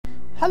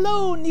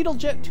Hello,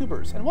 Needlejet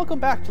tubers, and welcome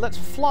back to Let's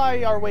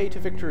Fly Our Way to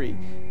Victory,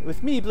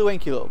 with me, Blue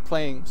Ankylo,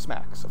 playing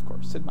SMAX, of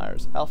course, Sid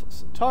Meier's Alpha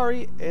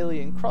Centauri,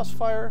 Alien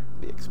Crossfire,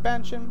 the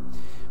expansion.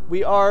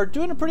 We are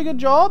doing a pretty good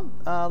job.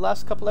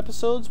 Last couple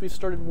episodes, we've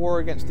started war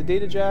against the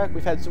data jack.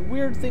 We've had some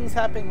weird things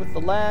happening with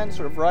the land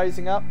sort of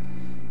rising up,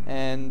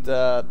 and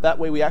that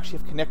way we actually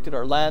have connected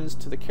our lands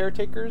to the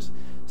caretakers.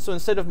 So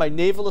instead of my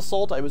naval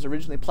assault I was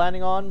originally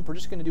planning on, we're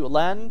just going to do a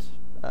land,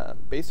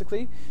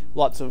 basically.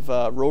 Lots of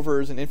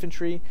rovers and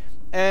infantry.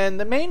 And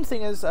the main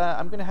thing is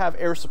I'm going to have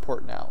air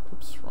support now.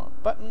 Oops, wrong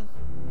button.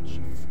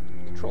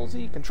 Control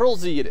Z. Control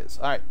Z it is.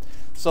 All right.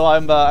 So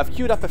I've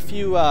queued up a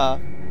few air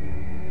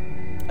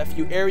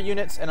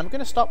units, and I'm going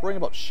to stop worrying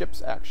about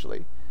ships.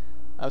 Actually,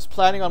 I was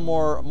planning on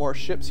more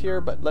ships here,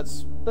 but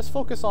let's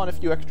focus on a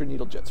few extra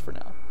needle jets for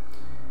now.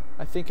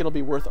 I think it'll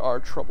be worth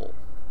our trouble.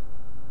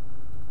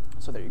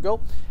 So there you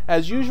go.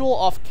 As usual,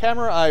 off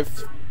camera,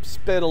 I've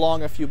sped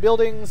along a few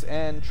buildings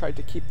and tried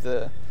to keep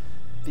the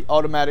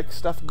automatic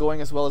stuff going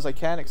as well as I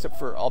can, except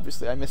for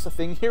obviously I miss a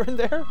thing here and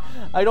there.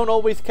 I don't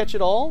always catch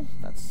it all.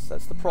 That's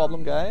the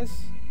problem, guys.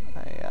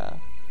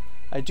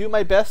 I do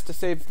my best to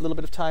save a little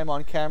bit of time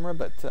on camera,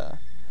 but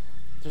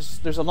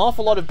there's an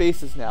awful lot of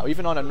bases now.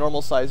 Even on a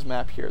normal size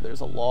map here,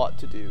 there's a lot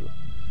to do.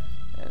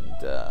 And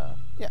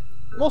yeah,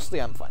 mostly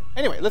I'm fine.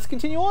 Anyway, let's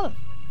continue on.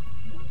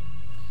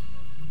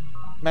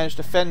 Managed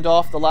to fend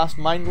off the last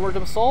Mindward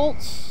assault.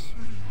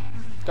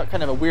 Got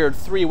kind of a weird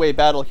three-way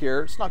battle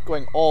here. It's not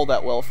going all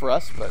that well for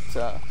us,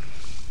 but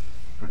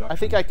I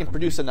think I can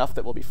produce enough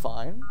that we'll be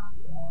fine.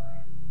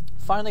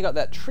 Finally got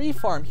that tree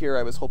farm here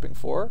I was hoping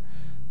for.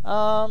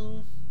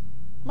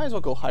 Might as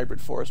well go hybrid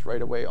forest right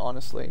away,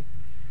 honestly.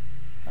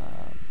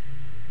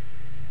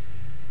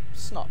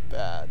 It's not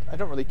bad. I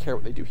don't really care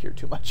what they do here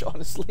too much,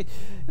 honestly.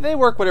 They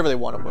work whatever they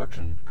want to work.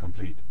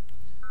 Complete.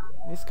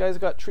 This guy's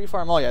got tree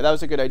farm. Oh yeah, that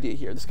was a good idea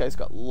here. This guy's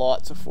got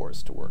lots of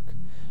forest to work.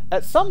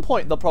 At some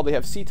point, they'll probably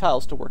have sea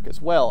tiles to work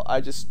as well.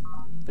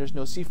 There's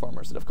no sea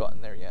farmers that have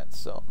gotten there yet.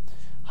 So,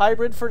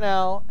 hybrid for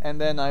now,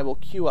 and then I will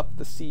queue up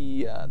the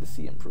sea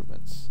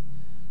improvements.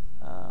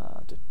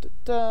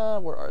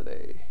 Where are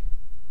they?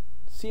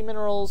 Sea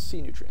minerals,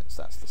 sea nutrients.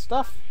 That's the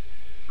stuff.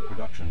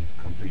 Production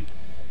complete.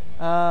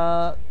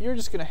 You're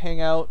just gonna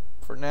hang out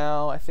for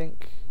now, I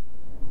think.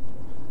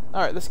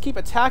 All right, let's keep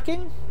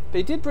attacking.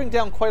 They did bring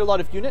down quite a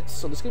lot of units,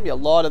 so there's gonna be a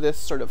lot of this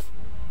sort of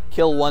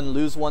kill one,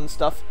 lose one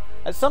stuff.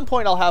 At some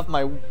point, I'll have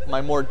my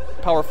more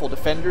powerful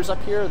defenders up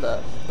here,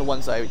 the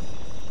ones I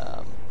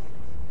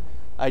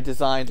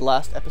designed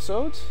last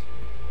episode.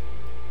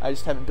 I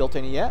just haven't built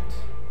any yet.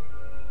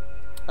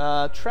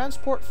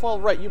 Transport foil,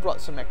 right? You brought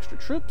some extra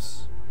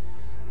troops.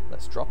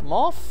 Let's drop them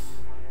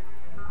off.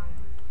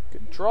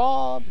 Good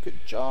job, good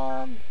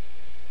job.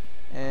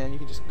 And you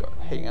can just go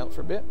hang out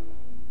for a bit.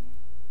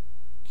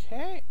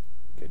 Okay,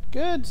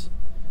 good.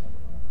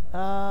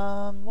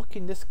 What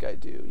can this guy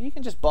do? He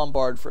can just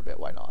bombard for a bit.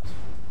 Why not?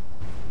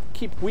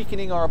 Keep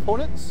weakening our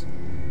opponents.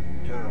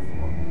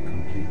 Terraform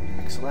complete.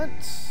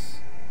 Excellent.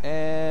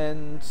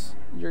 And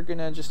you're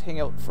gonna just hang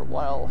out for a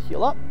while,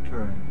 heal up.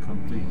 Turn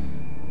complete.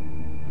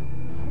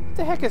 What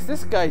the heck is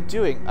this guy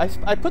doing?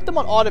 I put them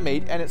on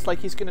automate, and it's like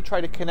he's gonna try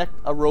to connect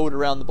a road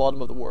around the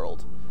bottom of the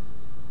world.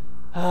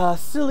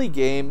 Silly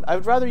game. I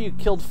would rather you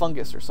killed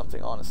fungus or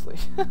something, honestly.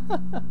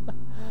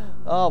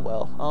 Oh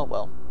well, oh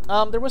well.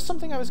 There was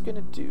something I was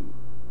gonna do.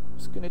 I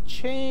was gonna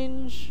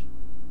change.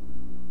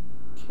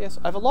 Chaos.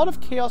 I have a lot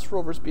of Chaos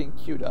Rovers being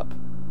queued up.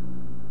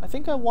 I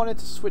think I wanted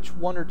to switch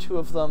one or two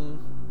of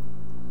them.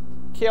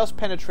 Chaos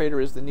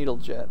Penetrator is the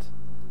Needlejet.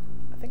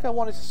 I think I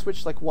wanted to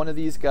switch like one of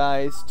these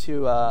guys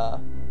to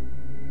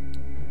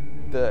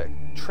the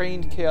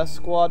trained Chaos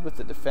Squad with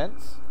the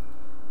defense.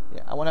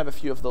 Yeah, I want to have a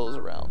few of those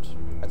around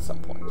at some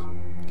point.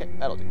 Okay,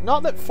 that'll do.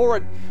 Not that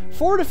 4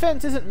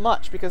 defense isn't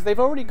much, because they've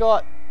already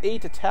got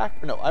 8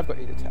 attack. No, I've got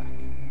 8 attack.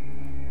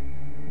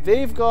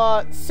 They've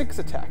got 6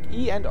 attack.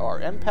 E and R.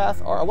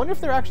 Empath R. I wonder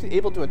if they're actually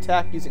able to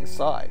attack using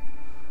Psi.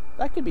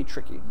 That could be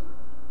tricky.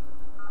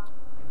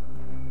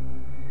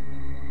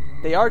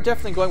 They are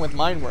definitely going with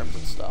Mindworms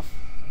and stuff.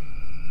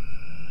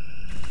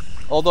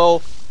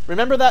 Although,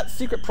 remember that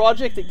secret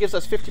project that gives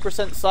us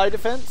 50% Psi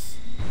defense?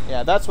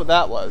 Yeah, that's what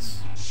that was.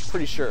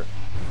 Pretty sure.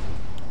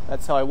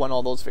 That's how I won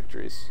all those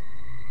victories.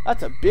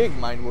 That's a big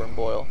Mindworm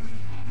boil.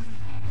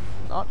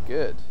 Not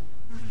good.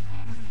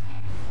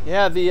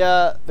 Yeah, these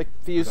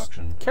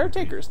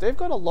caretakers, they've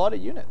got a lot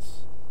of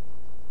units.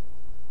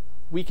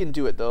 We can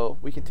do it, though.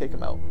 We can take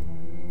them out.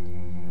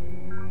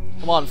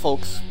 Come on,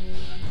 folks.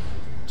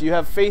 Do you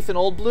have faith in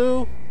Old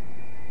Blue?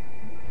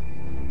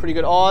 Pretty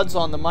good odds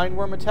on the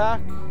Mindworm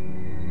attack.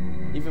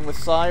 Even with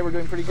Psi, we're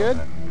doing pretty good.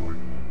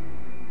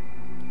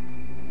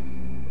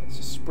 Let's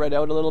just spread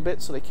out a little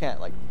bit so they can't,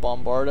 like,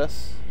 bombard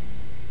us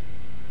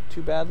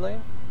too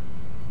badly.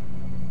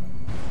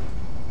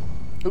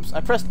 Oops,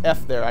 I pressed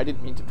F there. I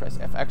didn't mean to press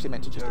F. I actually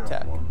meant to just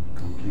attack.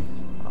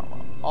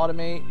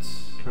 Automate.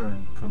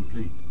 Turn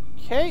complete.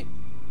 Okay.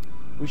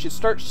 We should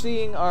start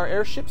seeing our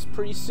airships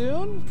pretty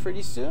soon.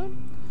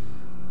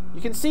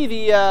 You can see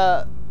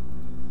the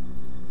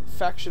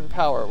faction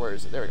power. Where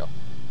is it? There we go.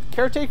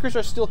 Caretakers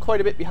are still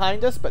quite a bit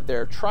behind us, but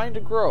they're trying to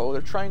grow.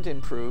 They're trying to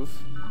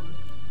improve.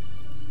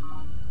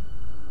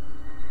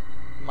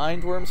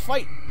 Mindworms,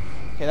 fight!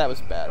 Okay, that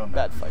was bad.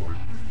 Bad fight.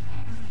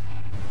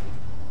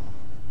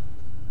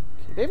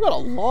 Okay, they've got a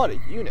lot of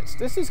units.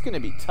 This is going to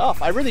be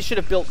tough. I really should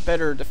have built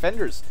better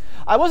defenders.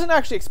 I wasn't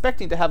actually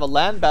expecting to have a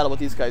land battle with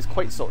these guys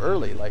quite so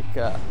early. Like,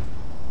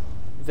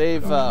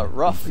 they've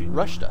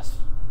rushed us.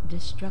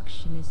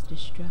 Destruction is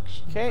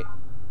destruction. Okay.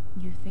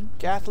 You think?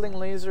 Gatling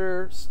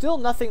laser. Still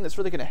nothing that's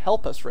really going to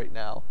help us right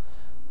now.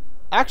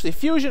 Actually,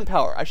 fusion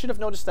power. I should have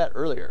noticed that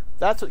earlier.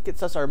 That's what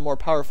gets us our more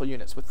powerful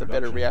units with the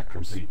better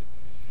reactors. Complete.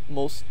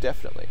 Most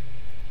definitely.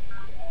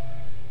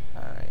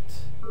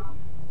 Alright.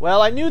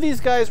 Well, I knew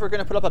these guys were going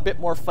to put up a bit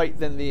more fight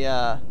than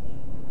the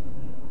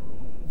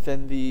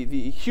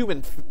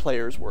human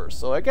players were.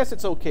 So I guess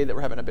it's okay that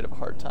we're having a bit of a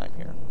hard time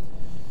here.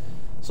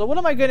 So what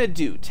am I going to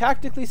do?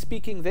 Tactically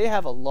speaking, they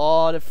have a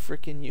lot of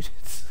freaking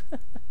units.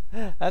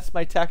 That's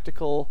my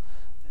tactical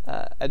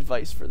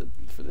advice for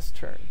this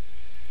turn.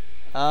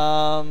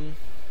 I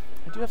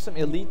do have some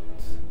elite,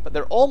 but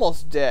they're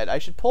almost dead. I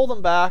should pull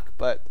them back,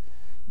 but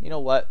you know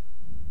what?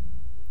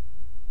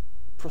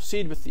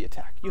 Proceed with the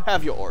attack. You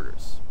have your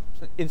orders.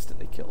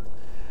 Instantly killed.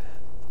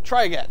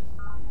 Try again.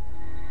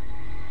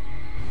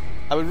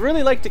 I would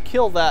really like to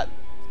kill that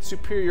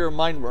superior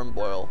mindworm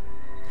boil.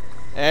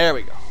 There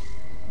we go.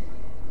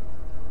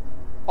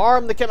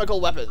 Arm the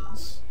chemical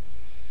weapons.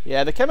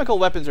 Yeah, the chemical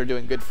weapons are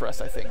doing good for us,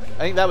 I think. I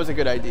think that was a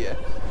good idea.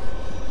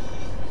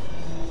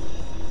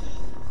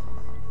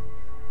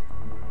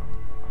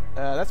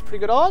 That's pretty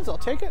good odds. I'll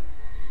take it.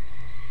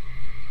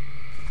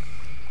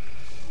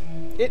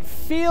 It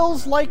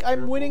feels like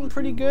I'm winning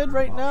pretty good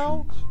right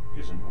now.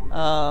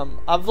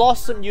 I've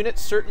lost some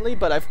units, certainly,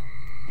 but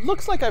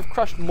looks like I've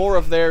crushed more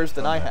of theirs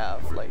than I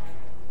have. Like,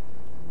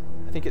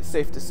 I think it's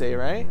safe to say,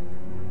 right?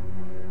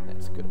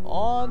 That's good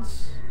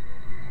odds.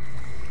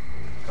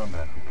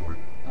 Combat report.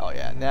 Oh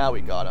yeah, now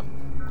we got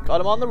him.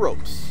 Got him on the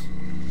ropes.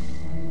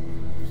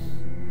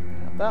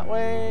 Up that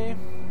way.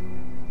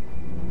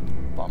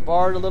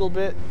 Bombard a little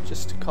bit,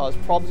 just to cause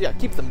problems. Yeah,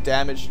 keep them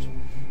damaged.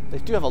 They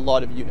do have a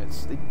lot of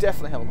units. They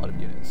definitely have a lot of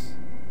units.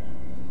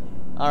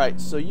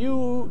 Alright, so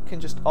you can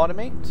just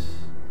automate.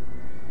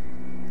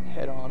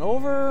 Head on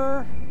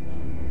over.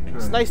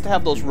 It's nice to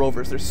have those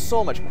rovers. They're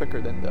so much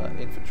quicker than the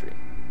infantry.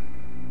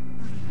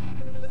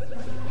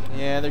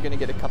 Yeah, they're going to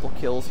get a couple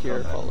kills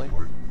here, probably.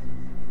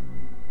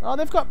 Oh,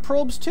 they've got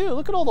probes too.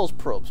 Look at all those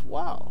probes.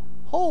 Wow.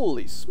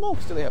 Holy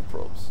smokes, do they have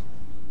probes.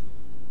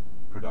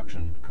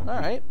 Production complete.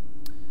 Alright.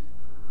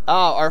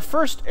 Our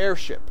first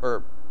airship,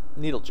 or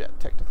Needlejet,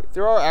 technically.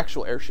 There are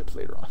actual airships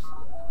later on.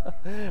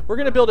 We're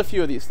going to build a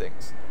few of these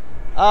things.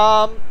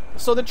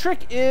 So the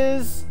trick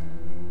is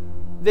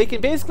they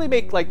can basically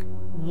make like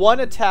one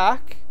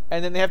attack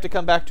and then they have to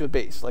come back to a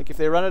base. Like if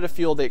they run out of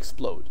fuel, they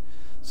explode.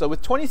 So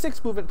with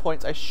 26 movement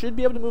points, I should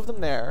be able to move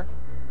them there.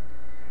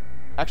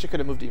 Actually, could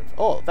have moved even...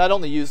 Oh, that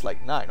only used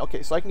like 9.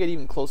 Okay, so I can get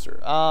even closer.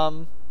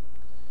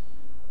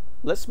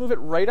 Let's move it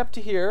right up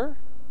to here.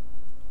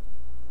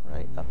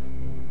 Right up.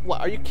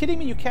 What, are you kidding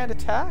me? You can't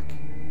attack?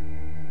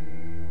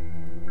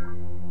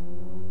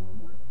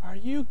 Are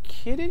you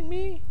kidding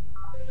me?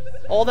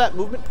 All that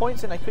movement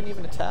points and I couldn't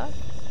even attack?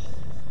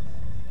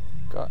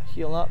 Got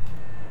heal up.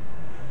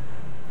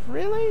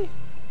 Really?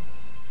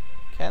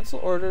 Cancel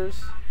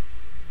orders.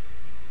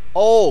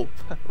 Oh,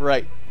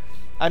 right.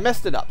 I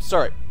messed it up.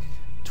 Sorry.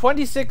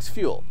 26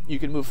 fuel. You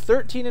can move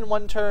 13 in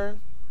one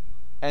turn,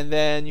 and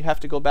then you have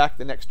to go back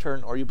the next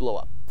turn or you blow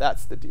up.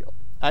 That's the deal.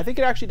 I think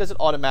it actually does it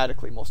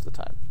automatically most of the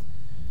time.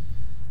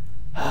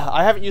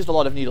 I haven't used a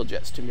lot of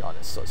Needlejets, to be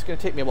honest, so it's going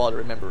to take me a while to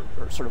remember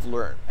or sort of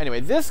learn. Anyway,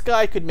 this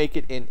guy could make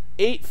it in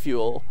 8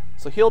 fuel,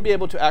 so he'll be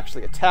able to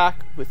actually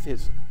attack with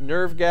his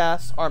nerve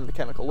gas, arm the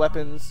chemical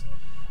weapons.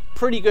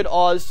 Pretty good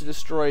odds to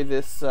destroy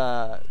this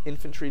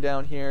infantry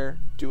down here.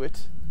 Do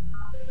it.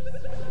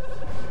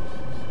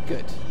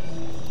 Good.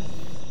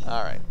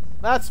 Alright.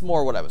 That's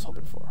more what I was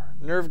hoping for.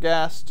 Nerve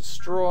gas,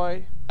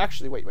 destroy.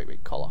 Actually,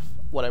 wait, call off.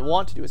 What I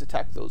want to do is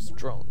attack those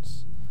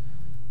drones.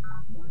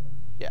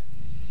 Yeah.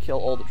 Kill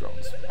all the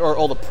drones. Or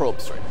all the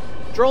probes, sorry.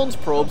 Drones,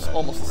 probes,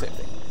 almost the same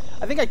thing.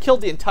 I think I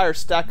killed the entire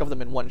stack of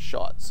them in one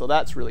shot, so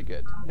that's really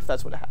good, if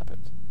that's what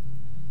happened.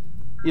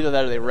 Either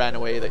that or they ran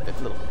away like the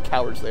little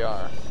cowards they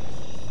are.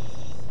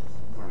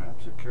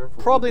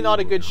 Probably not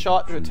a good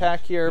shot to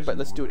attack here, but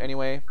let's do it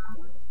anyway.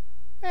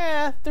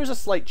 There's a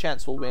slight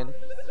chance we'll win.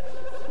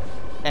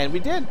 And we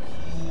did.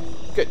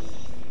 Good.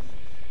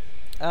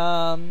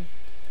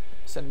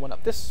 Send one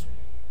up this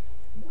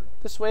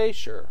way,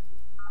 sure.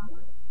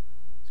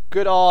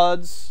 Good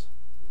odds.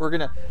 We're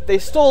gonna... They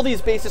stole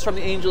these bases from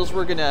the Angels.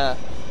 We're gonna,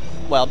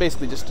 well,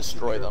 basically just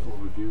destroy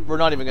them. We're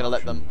not even gonna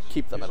let them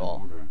keep them at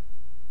all.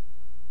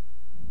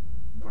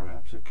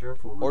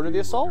 Order the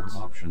assault?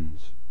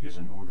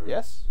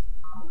 Yes.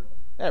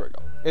 There we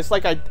go. It's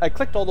like I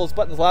clicked all those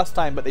buttons last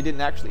time, but they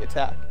didn't actually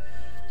attack.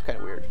 It's kind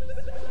of weird.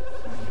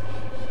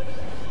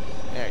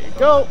 There you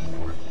go.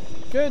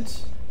 Good.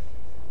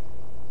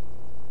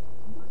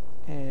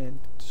 And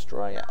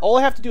destroy. Yeah. All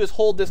I have to do is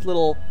hold this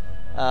little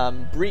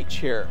breach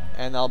here,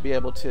 and I'll be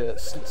able to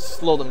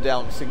slow them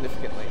down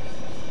significantly.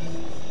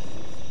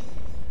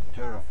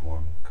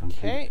 Terraform complete.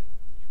 Okay,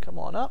 come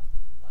on up.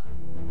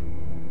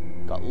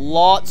 Got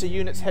lots of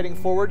units heading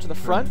forward to the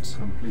front.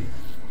 Complete.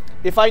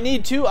 If I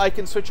need to, I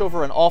can switch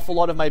over an awful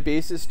lot of my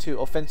bases to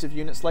offensive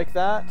units like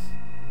that,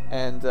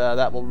 and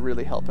that will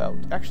really help out.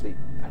 Actually,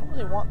 I don't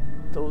really want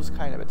those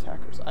kind of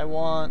attackers. I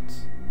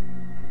want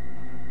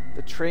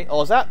the train.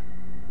 Oh, is that?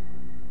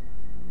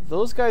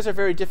 Those guys are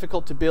very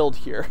difficult to build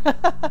here.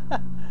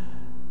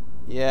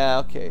 Yeah,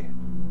 okay.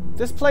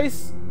 This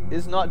place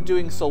is not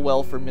doing so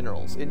well for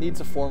minerals. It needs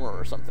a former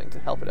or something to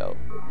help it out.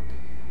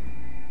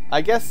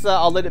 I guess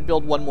I'll let it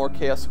build one more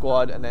Chaos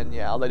Squad, and then,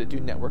 yeah, I'll let it do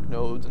network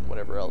nodes and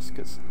whatever else,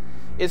 because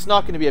it's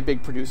not going to be a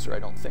big producer, I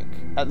don't think.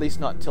 At least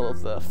not until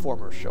the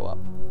formers show up.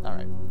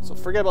 Alright, so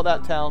forget about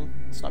that town.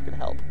 It's not going to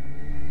help.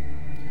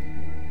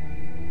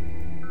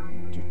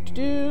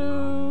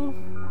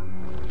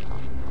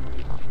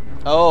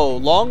 Oh,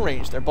 long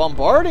range. They're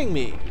bombarding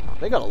me.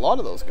 They got a lot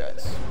of those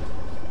guys.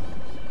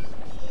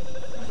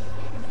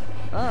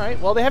 Alright,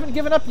 well, they haven't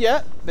given up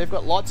yet. They've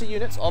got lots of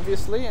units,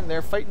 obviously, and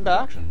they're fighting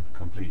back. Production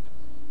complete.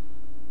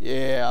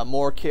 Yeah,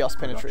 more Chaos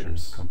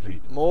Penetrators.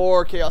 Complete.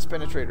 More Chaos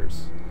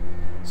Penetrators.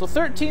 So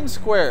 13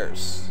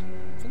 squares.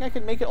 I think I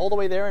can make it all the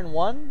way there in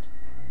one.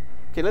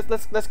 Okay,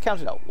 let's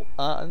count it out.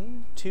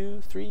 1,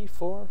 2, 3,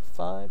 4,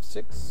 5,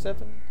 6,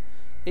 7,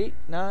 8,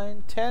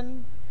 9,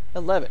 10,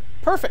 11.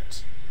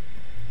 Perfect.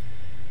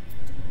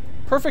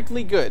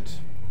 Perfectly good.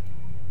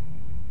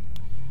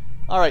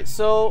 Alright,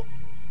 so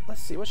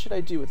let's see, what should I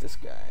do with this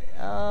guy?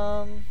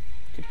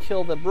 Could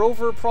kill the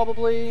rover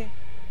probably.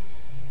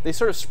 They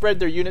sort of spread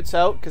their units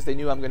out because they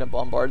knew I'm going to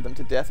bombard them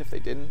to death if they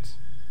didn't.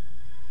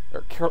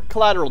 Or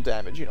collateral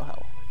damage, you know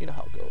how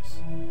it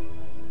goes.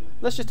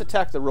 Let's just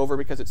attack the rover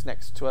because it's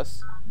next to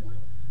us.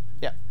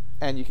 Yeah,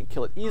 and you can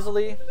kill it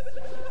easily.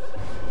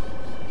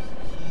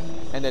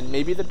 And then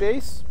maybe the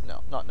base?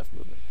 No, not enough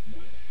movement.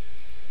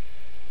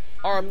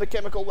 Arm the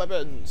chemical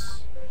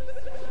weapons.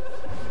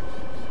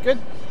 Good.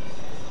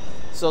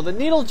 So the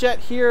Needlejet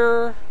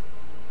here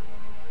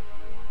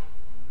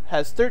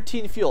has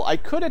 13 fuel. I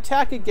could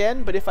attack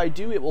again, but if I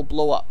do, it will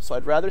blow up. So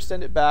I'd rather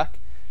send it back,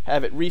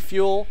 have it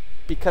refuel,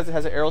 because it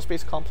has an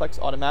aerospace complex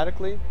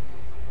automatically,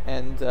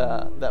 and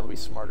that would be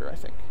smarter, I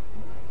think.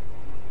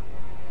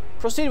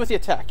 Proceed with the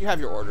attack. You have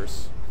your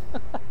orders.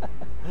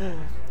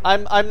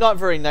 I'm not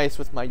very nice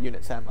with my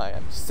units, am I?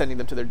 I'm sending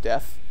them to their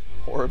death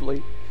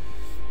horribly.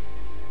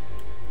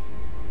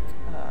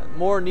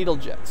 More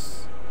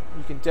Needlejets.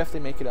 You can definitely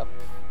make it up,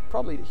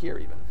 probably to here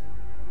even.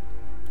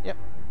 Yep.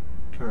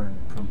 Turn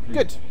complete.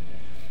 Good.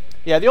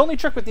 Yeah, the only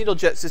trick with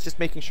Needlejets is just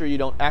making sure you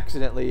don't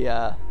accidentally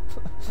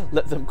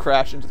let them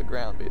crash into the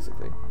ground,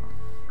 basically.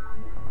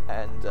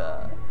 And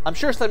I'm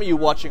sure some of you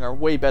watching are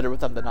way better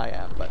with them than I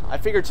am, but I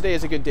figured today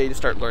is a good day to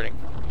start learning.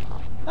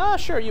 Ah,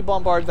 sure, you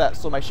bombard that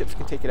so my ships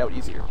can take it out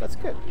easier. That's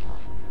good.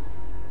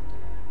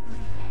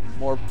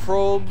 More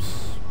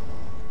probes.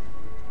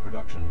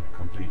 Production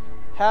complete.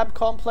 Hab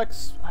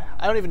complex.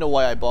 I don't even know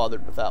why I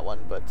bothered with that one,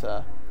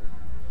 but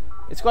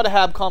it's got a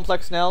hab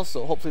complex now,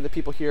 so hopefully the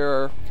people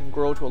here can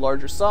grow to a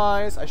larger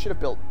size. I should have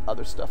built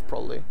other stuff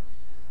probably,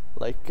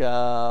 like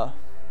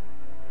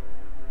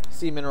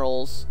sea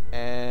minerals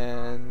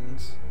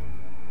and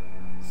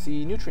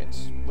sea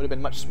nutrients. Would have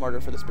been much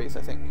smarter for the space,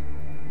 I think.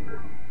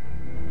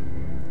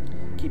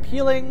 Keep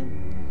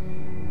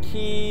healing.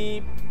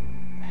 Keep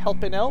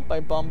helping out by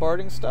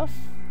bombarding stuff.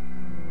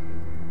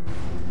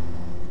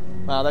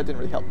 Wow, that didn't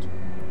really help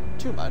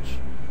too much.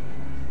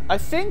 I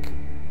think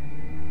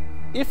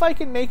if I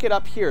can make it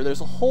up here, there's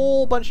a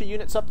whole bunch of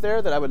units up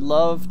there that I would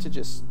love to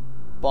just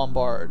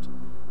bombard.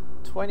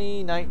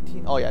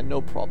 2019. Oh yeah, no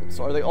problem.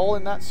 So are they all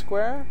in that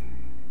square?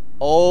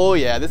 Oh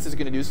yeah, this is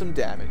going to do some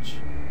damage.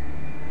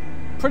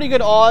 Pretty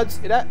good odds.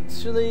 It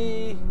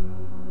actually...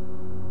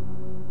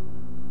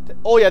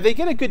 Oh yeah, they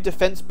get a good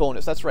defense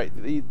bonus. That's right.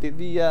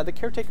 The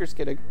caretakers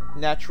get a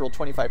natural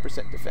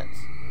 25% defense.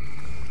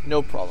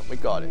 No problem. We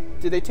got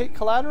it. Did they take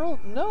collateral?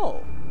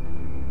 No.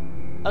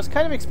 I was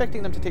kind of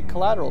expecting them to take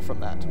collateral from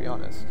that, to be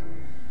honest.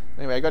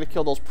 Anyway, I got to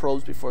kill those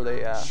probes before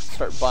they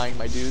start buying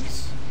my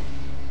dudes.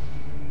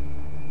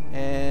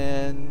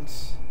 And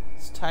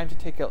it's time to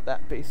take out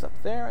that base up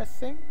there, I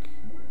think.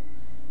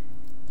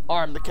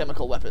 Arm the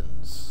chemical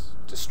weapons.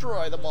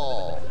 Destroy them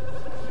all.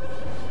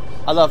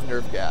 I love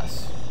nerve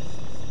gas.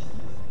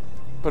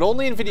 But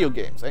only in video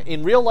games.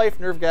 In real life,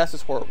 nerve gas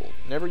is horrible.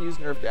 Never use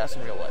nerve gas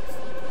in real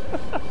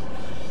life.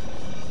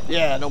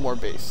 Yeah, no more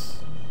base.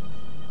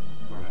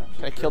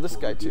 Perhaps Can I kill this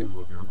guy too?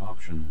 Of your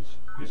options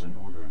is in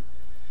order.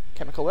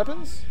 Chemical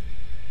weapons?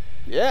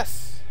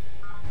 Yes!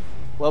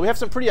 Well, we have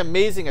some pretty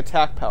amazing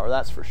attack power,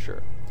 that's for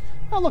sure.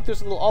 Oh, look,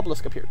 there's a little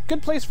obelisk up here.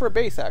 Good place for a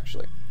base,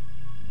 actually.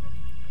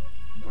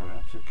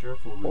 Perhaps a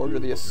careful Order the review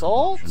of your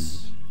assault.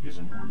 options is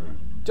in order.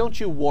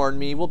 Don't you warn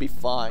me, we'll be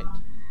fine.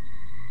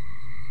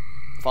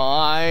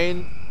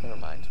 Fine. Never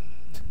mind.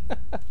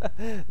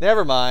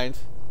 Never mind.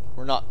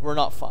 We're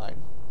not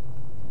fine.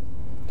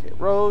 Okay,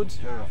 roads.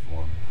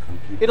 Terraform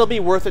complete. It'll be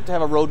worth it to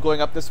have a road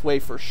going up this way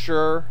for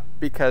sure.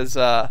 because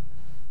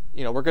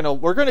you know, we're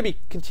gonna be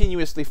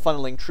continuously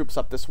funneling troops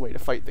up this way to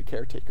fight the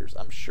caretakers.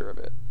 I'm sure of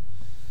it.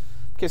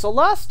 Okay, so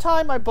last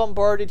time I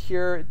bombarded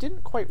here, it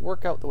didn't quite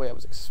work out the way I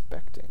was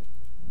expecting.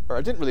 Or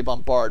I didn't really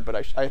bombard, but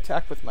I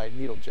attacked with my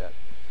Needlejet.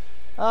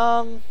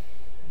 Oh,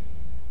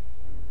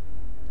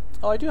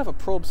 I do have a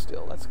probe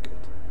still. That's good.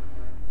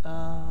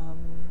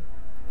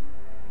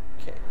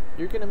 Okay,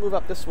 you're gonna move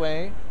up this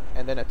way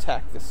and then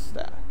attack this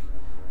stack.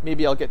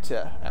 Maybe I'll get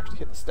to actually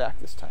hit the stack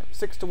this time.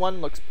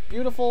 6-1 looks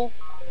beautiful.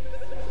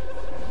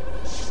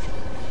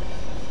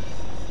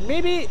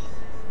 Maybe,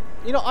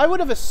 you know, I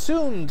would have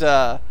assumed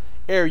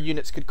air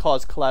units could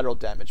cause collateral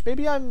damage.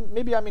 Maybe I'm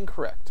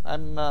incorrect.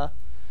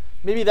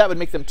 Maybe that would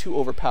make them too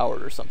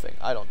overpowered or something.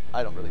 I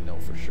don't really know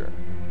for sure.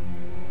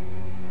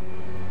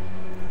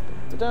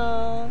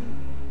 Da-da.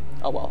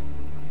 Oh well.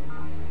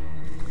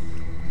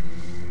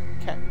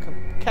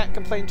 Can't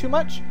complain too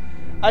much.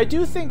 I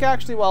do think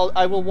actually, well,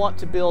 I will want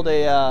to build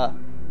a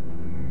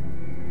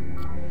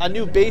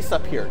new base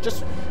up here.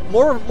 Just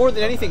more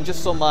than anything,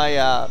 just so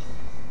my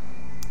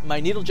my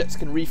Needlejets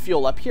can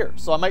refuel up here.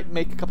 So I might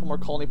make a couple more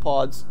colony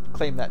pods,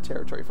 claim that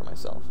territory for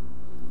myself.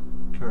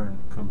 Turn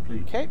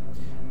complete. Okay.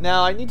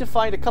 Now I need to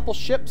find a couple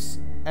ships,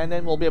 and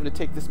then we'll be able to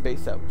take this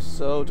base out.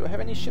 So do I have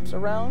any ships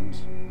around?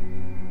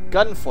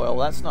 Gunfoil,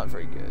 that's not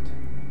very good.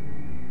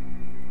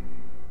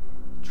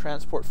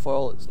 Transport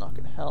foil is not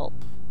going to help.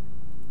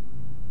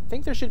 I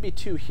think there should be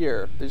 2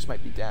 here. They just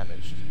might be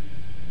damaged.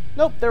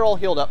 Nope, they're all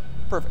healed up.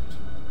 Perfect.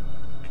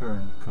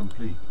 Turn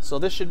complete. So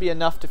this should be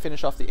enough to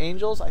finish off the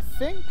Angels, I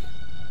think.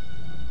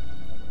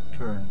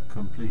 Turn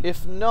complete.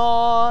 If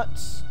not...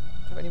 Do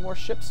I have any more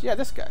ships? Yeah,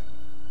 this guy.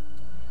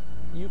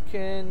 You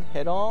can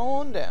head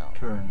on down.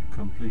 Turn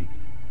complete.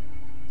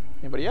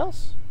 Anybody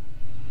else?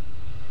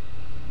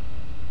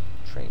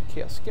 Train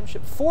Chaos Skim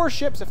Ship. 4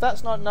 ships. If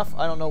that's not enough,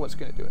 I don't know what's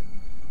going to do it.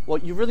 Well,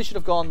 you really should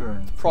have gone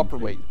the proper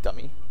way,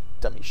 dummy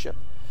ship.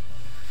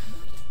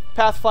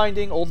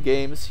 Pathfinding, old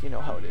games, you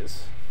know how it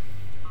is.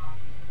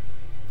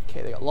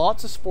 Okay, they got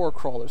lots of spore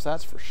crawlers,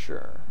 that's for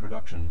sure.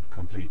 Production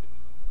complete.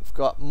 We've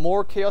got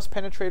more Chaos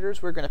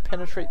Penetrators. We're going to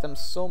penetrate them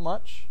so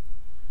much.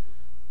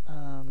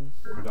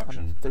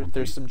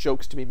 There's some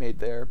jokes to be made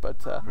there, but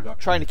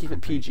trying to keep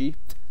it PG.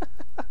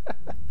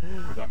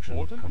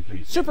 Production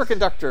complete.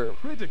 Superconductor.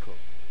 Critical.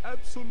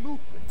 Absolutely.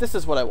 This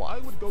is what I want. I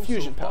would go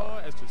Fusion so power.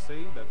 far as to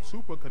say that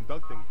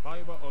superconducting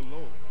fiber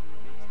alone.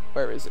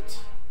 Where is it?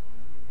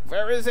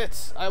 Where is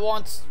it? I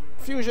want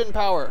fusion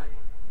power.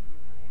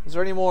 Is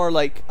there any more,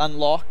 like,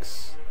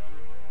 unlocks?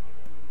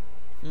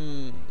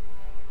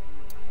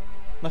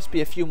 Must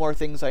be a few more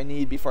things I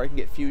need before I can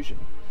get fusion.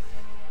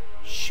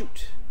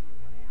 Shoot.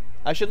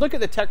 I should look at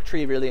the tech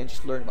tree, really, and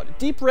just learn about it.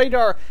 Deep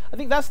radar, I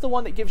think that's the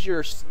one that gives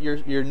your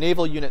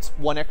naval units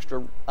 1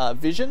 extra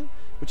vision,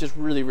 which is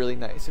really, really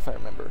nice, if I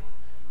remember.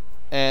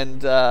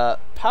 And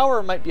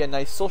power might be a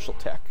nice social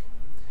tech.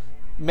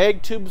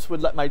 Mag tubes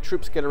would let my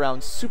troops get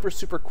around super,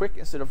 super quick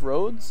instead of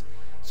roads.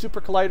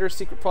 Super Collider,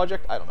 Secret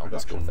Project, I don't know,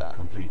 let's go with that.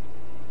 Complete.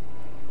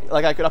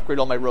 Like, I could upgrade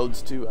all my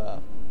roads to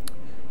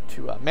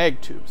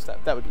mag tubes.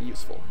 That would be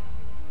useful.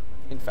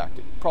 In fact,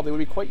 it probably would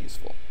be quite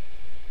useful.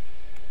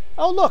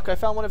 Oh, look, I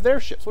found one of their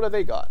ships. What have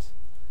they got?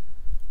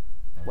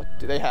 What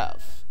do they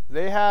have?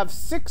 They have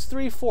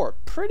 634.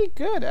 Pretty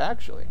good,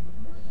 actually.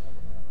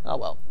 Oh,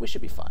 well, we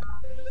should be fine.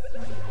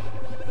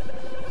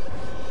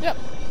 Yep.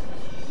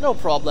 No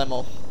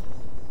problemo.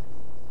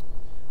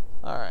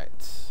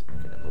 Alright.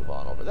 I'm going to move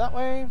on over that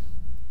way.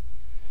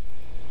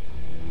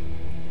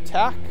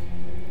 Attack.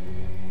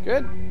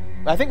 Good.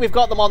 I think we've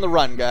got them on the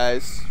run,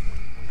 guys.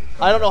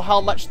 I don't know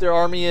how much their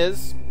army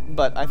is,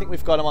 but I think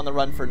we've got them on the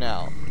run for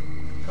now.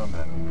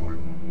 Combat report.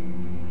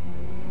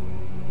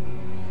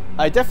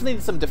 I definitely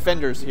need some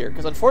defenders here,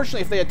 because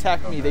unfortunately if they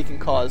attack me, they can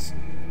cause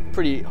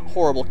pretty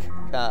horrible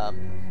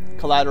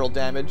collateral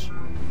damage.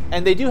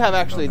 And they do have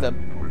actually the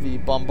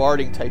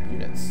bombarding type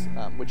units,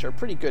 which are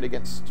pretty good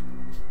against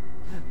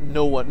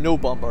no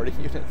bombarding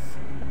units.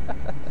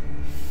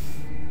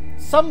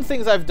 Some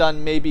things I've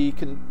done maybe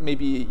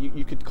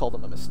you could call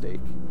them a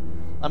mistake.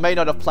 I may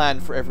not have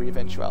planned for every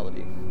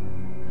eventuality.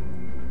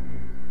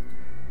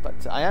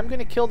 But I am going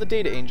to kill the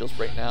Data Angels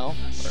right now,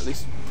 or at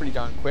least pretty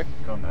darn quick.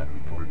 Combat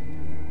report.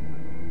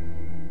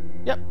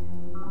 Yep.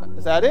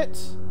 Is that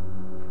it?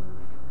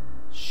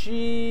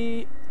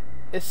 She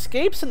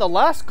escapes in the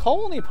last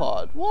colony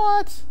pod.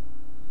 What?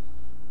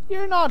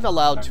 You're not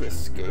allowed to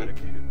escape.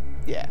 Eradicated.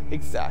 Yeah,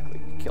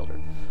 exactly. Killed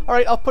her.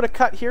 Alright, I'll put a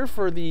cut here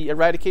for the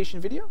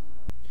eradication video.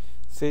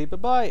 Say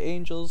bye-bye,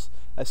 Angels.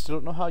 I still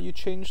don't know how you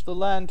changed the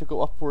land to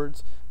go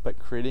upwards, but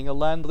creating a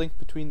land link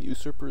between the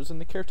usurpers and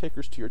the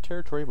caretakers to your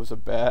territory was a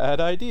bad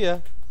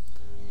idea.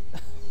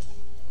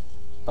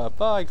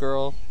 Bye-bye,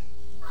 girl.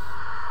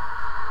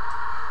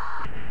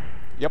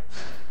 Yep.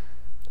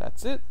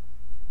 That's it.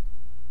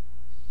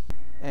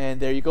 And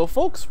there you go,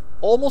 folks.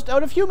 Almost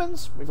out of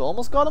humans. We've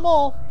almost got them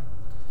all.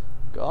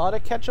 Gotta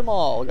catch them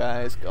all,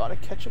 guys. Gotta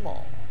catch them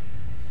all.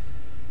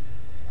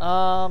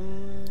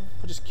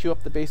 We'll just queue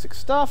up the basic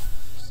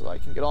stuff so I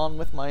can get on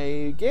with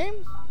my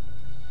game.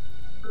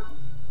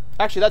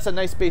 Actually, that's a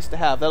nice base to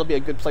have. That'll be a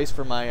good place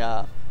for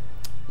my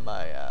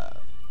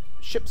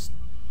ships,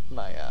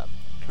 my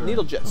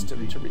Needlejets to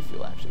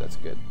refuel. Actually, that's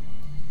good.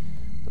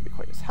 That'll be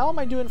quite nice. How am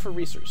I doing for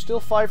research? Still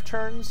 5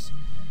 turns.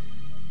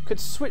 Could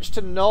switch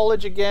to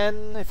knowledge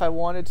again if I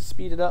wanted to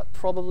speed it up,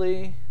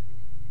 probably.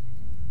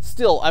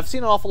 Still, I've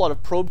seen an awful lot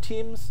of probe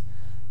teams,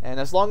 and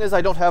as long as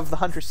I don't have the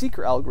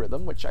hunter-seeker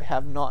algorithm, which I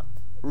have not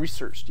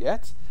researched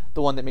yet,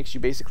 the one that makes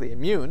you basically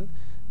immune,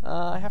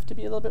 I have to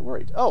be a little bit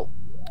worried. Oh,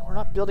 we're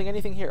not building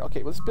anything here.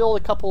 Okay, let's build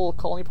a couple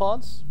colony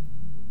pods.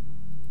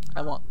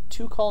 I want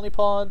 2 colony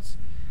pods,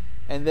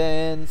 and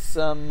then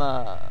some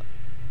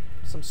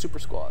super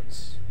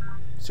squads,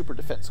 super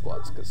defense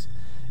squads, because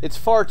it's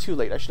far too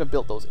late. I should have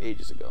built those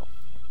ages ago.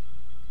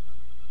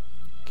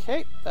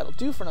 Okay, that'll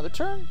do for another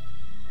turn.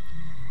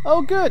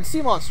 Oh good,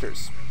 sea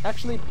monsters.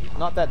 Actually,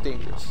 not that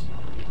dangerous.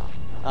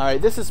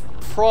 Alright, this is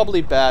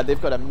probably bad.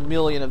 They've got a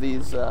million of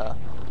these.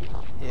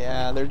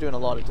 Yeah, they're doing a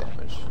lot of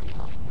damage.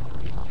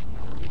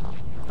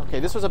 Okay,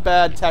 this was a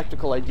bad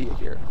tactical idea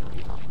here.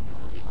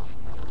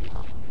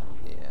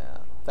 Yeah,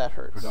 that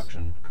hurts.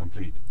 Production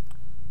complete.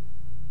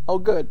 Oh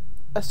good.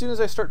 As soon as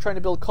I start trying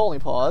to build colony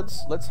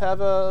pods, let's have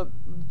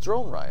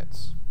drone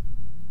riots.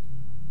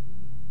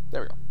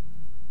 There we go.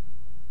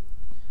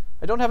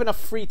 I don't have enough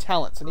free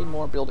talents. I need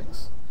more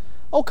buildings.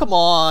 Oh, come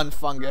on,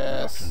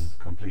 fungus. Production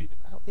complete.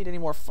 I don't need any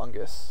more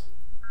fungus.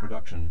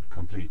 Production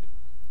complete.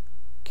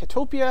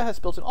 Catopia has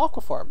built an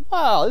aqua farm.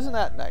 Wow, isn't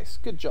that nice?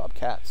 Good job,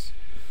 cats.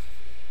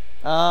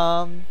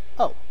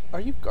 Oh,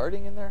 are you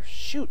guarding in there?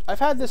 Shoot, I've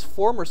had this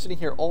former sitting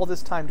here all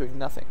this time doing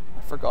nothing.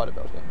 I forgot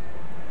about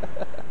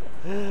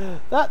him.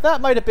 That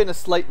might have been a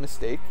slight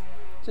mistake.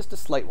 Just a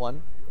slight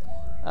one.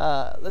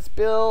 Let's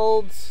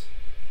build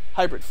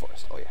hybrid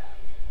forest. Oh, yeah.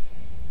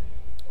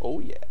 Oh,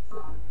 yeah.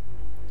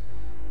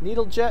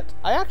 Needlejet.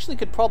 I actually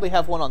could probably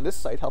have one on this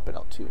side helping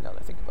out too, now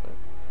that I think about it.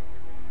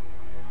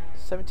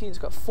 17's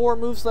got 4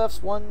 moves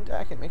left. 1,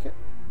 I can make it.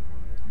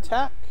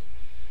 Attack.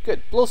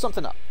 Good. Blow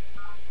something up.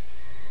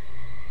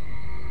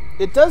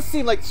 It does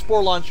seem like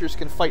spore launchers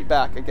can fight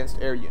back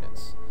against air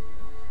units.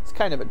 It's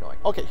kind of annoying.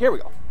 Okay, here we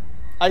go.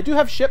 I do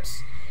have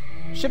ships.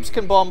 Ships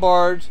can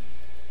bombard.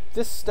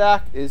 This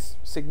stack is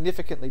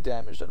significantly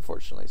damaged,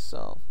 unfortunately,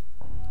 so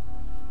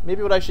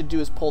maybe what I should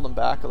do is pull them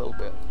back a little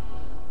bit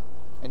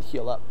and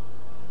heal up.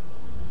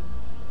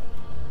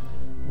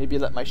 Maybe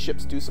let my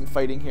ships do some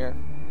fighting here.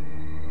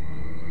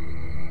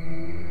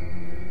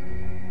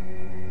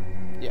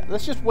 Yeah,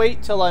 let's just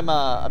wait till I'm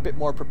a bit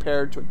more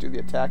prepared to do the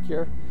attack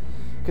here.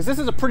 Because this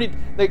is a pretty...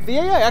 Like, the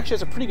AI actually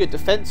has a pretty good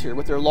defense here.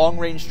 With their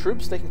long-range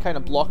troops, they can kind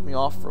of block me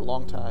off for a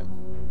long time.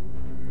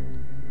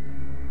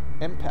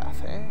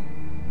 Empath, eh?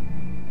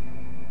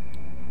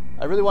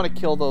 I really want to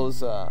kill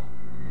those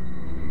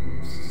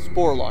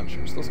spore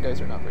launchers. Those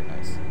guys are not very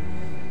nice.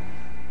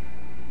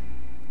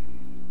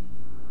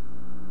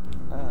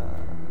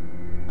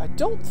 I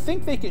don't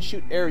think they can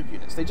shoot air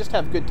units. They just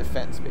have good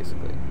defense,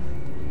 basically.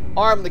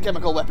 Arm the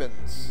chemical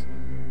weapons.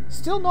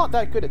 Still not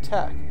that good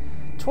attack.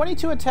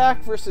 22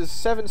 attack versus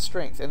 7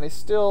 strength, and they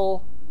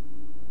still...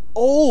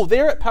 Oh,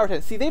 they're at power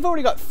 10. See, they've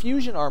already got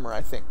fusion armor,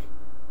 I think.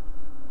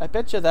 I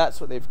bet you that's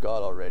what they've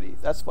got already.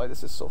 That's why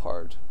this is so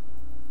hard.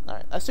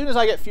 Alright, as soon as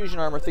I get fusion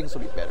armor, things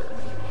will be better.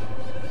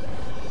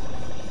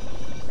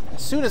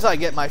 As soon as I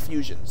get my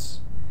fusions.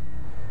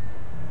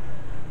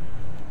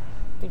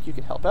 I think you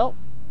can help out.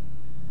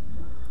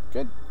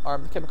 Good.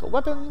 Arm the chemical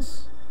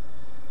weapons.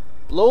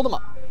 Blow them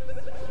up.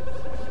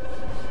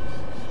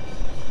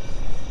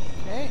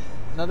 Okay,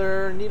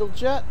 another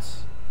Needlejet.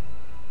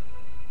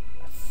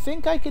 I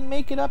think I can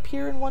make it up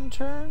here in 1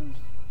 turn.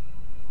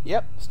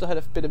 Yep, still had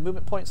a bit of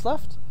movement points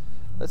left.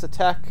 Let's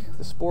attack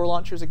the spore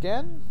launchers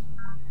again.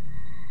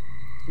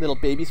 Little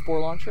baby spore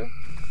launcher.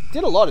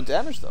 Did a lot of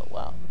damage though,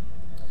 wow.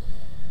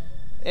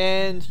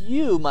 And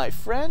you, my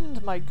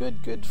friend, my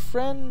good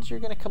friend, you're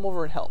going to come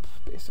over and help,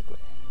 basically.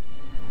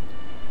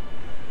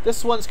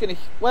 This one's going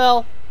to,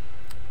 well,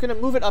 I'm going to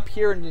move it up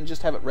here and then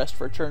just have it rest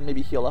for a turn,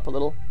 maybe heal up a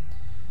little.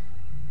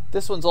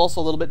 This one's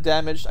also a little bit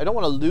damaged. I don't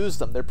want to lose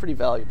them, they're pretty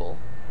valuable.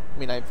 I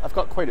mean, I've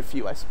got quite a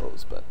few, I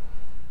suppose, but...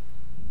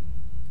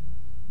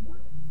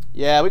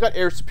 Yeah, we got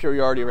air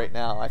superiority right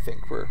now, I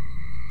think. We're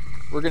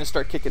going to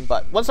start kicking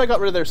butt. Once I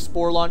got rid of their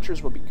spore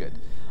launchers, we'll be good.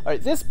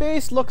 Alright, this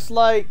base looks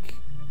like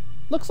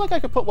I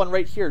could put one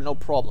right here, no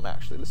problem,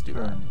 actually. Let's do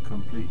that. Turn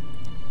complete.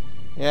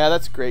 Yeah,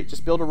 that's great.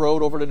 Just build a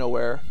road over to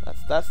nowhere.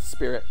 That's the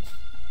spirit.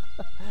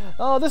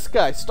 Oh, this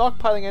guy,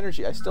 stockpiling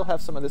energy. I still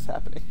have some of this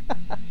happening.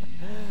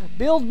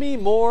 Build me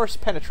more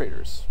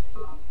penetrators.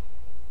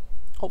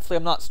 Hopefully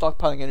I'm not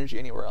stockpiling energy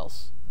anywhere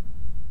else.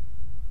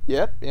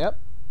 Yep,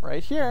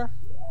 right here.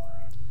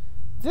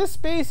 This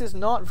base is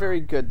not very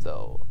good,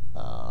 though.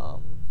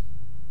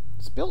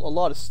 It's built a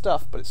lot of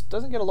stuff, but it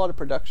doesn't get a lot of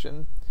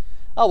production.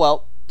 Oh,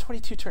 well.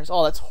 22 turns.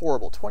 Oh, that's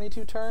horrible.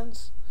 22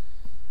 turns?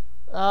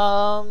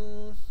 Why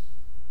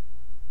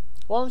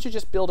don't you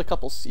just build a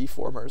couple sea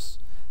formers?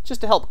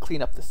 Just to help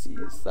clean up the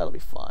seas. That'll be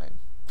fine.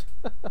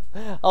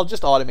 I'll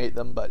just automate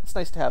them, but it's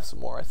nice to have some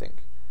more, I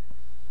think.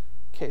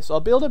 Okay, so I'll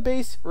build a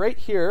base right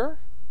here.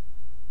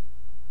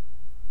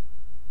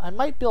 I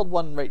might build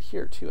one right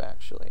here too,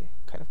 actually.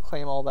 Kind of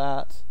claim all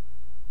that.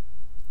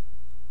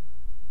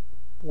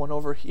 One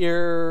over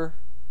here,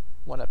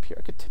 one up here.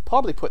 I could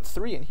probably put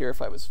 3 in here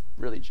if I was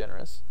really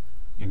generous.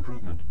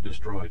 Improvement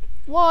destroyed.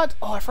 What?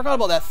 Oh, I forgot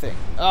about that thing.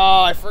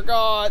 Oh, I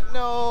forgot.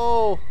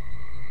 No.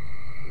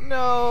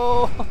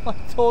 No. I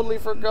totally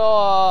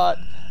forgot.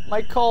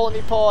 My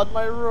colony pod,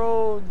 my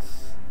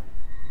roads,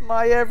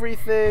 my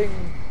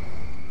everything.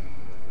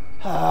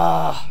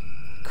 Ah.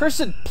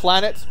 Cursed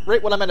planet.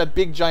 Right when I'm in a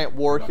big giant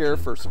war here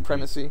for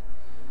supremacy.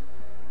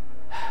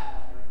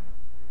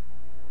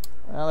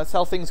 Well, that's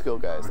how things go,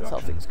 guys. That's how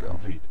things go.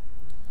 Complete.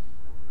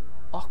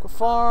 Aqua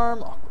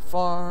farm, aqua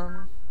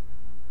farm.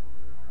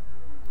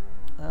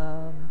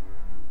 I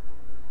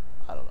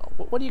don't know.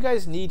 What do you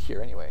guys need here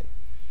anyway?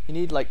 You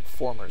need like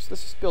formers.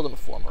 Let's just build them a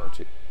former or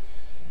two.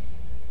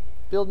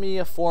 Build me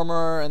a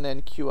former and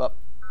then queue up,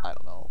 I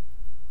don't know.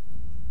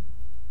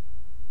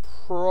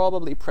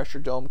 Probably pressure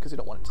dome because I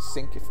don't want it to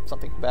sink if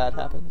something bad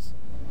happens.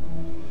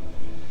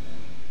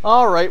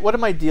 Alright, what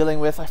am I dealing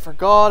with? I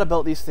forgot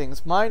about these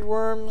things. Mind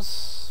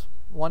worms.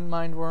 1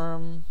 mind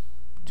worm.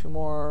 2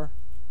 more.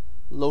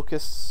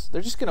 Locusts.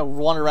 They're just gonna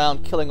run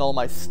around killing all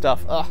my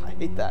stuff. Ugh, I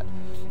hate that.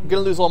 I'm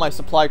gonna lose all my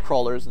supply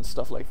crawlers and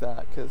stuff like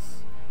that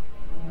because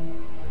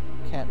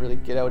can't really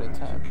get out in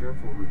time.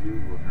 Careful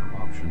review of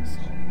your options.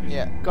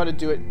 Yeah, gotta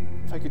do it.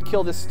 If I could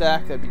kill this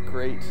stack, that'd be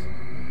great.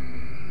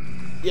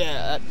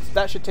 Yeah,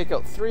 that should take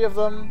out 3 of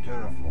them.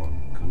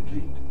 Terraform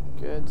complete.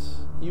 Good.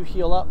 You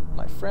heal up,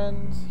 my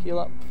friend. Heal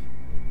up.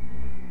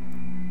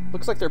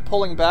 Looks like they're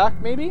pulling back,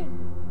 maybe?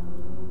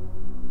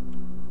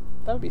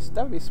 That would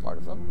be smart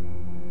of them.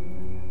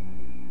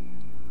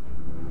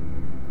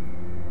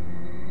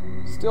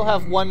 Still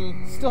have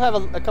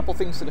a couple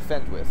things to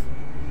defend with.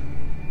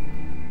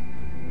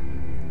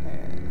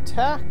 And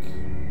attack.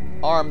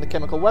 Arm the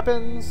chemical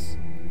weapons.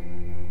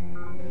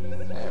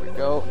 There we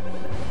go.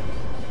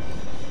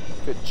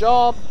 Good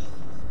job.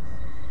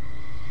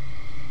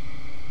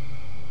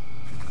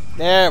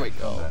 There we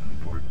go.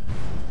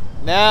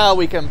 Now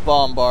we can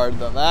bombard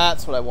them.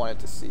 That's what I wanted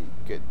to see.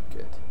 Good,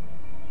 good.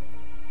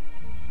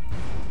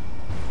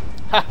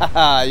 Ha ha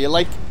ha! You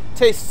like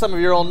taste some of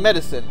your own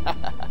medicine. Ha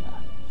ha ha.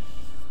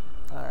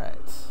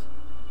 Alright.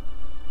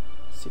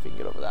 See if we can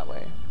get over that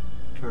way.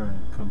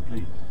 Turn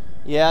complete.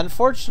 Yeah,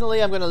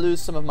 unfortunately I'm going to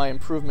lose some of my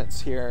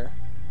improvements here.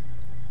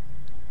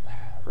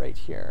 Right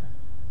here.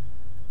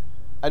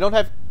 I don't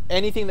have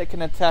anything that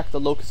can attack the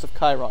Locust of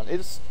Chiron.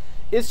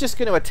 It's just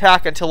going to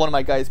attack until one of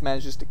my guys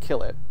manages to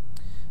kill it.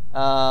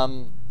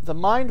 The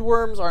mind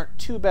worms aren't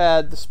too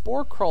bad. The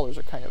spore crawlers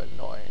are kind of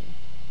annoying.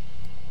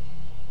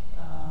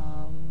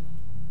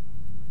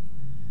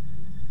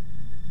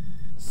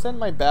 Send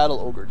my battle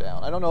ogre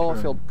down. I don't know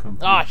if he'll...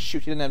 Ah,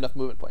 shoot, he didn't have enough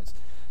movement points.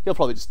 He'll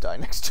probably just die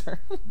next turn.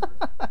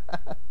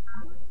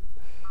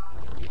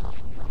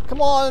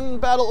 Come on,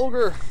 battle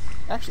ogre.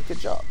 Actually, good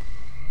job.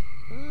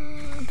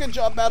 Good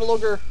job, battle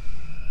ogre.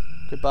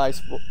 Goodbye,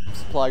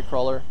 supply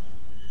crawler.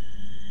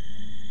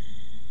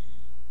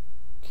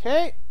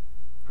 Okay.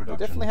 I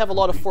definitely have a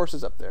lot of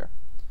forces up there.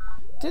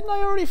 Didn't I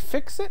already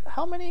fix it?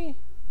 How many?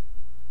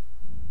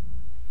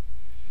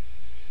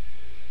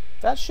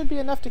 That should be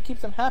enough to keep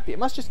them happy. It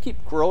must just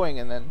keep growing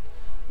and then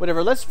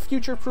whatever. Let's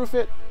future-proof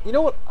it. You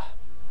know what?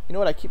 You know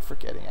what I keep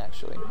forgetting,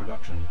 actually?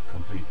 Production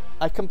complete.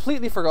 I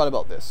completely forgot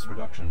about this.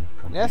 Production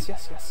complete. Yes,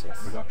 yes, yes,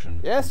 yes. Production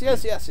yes, complete.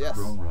 yes, yes, yes.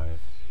 Drone riot.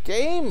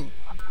 Game!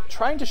 I'm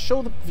trying to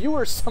show the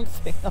viewers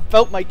something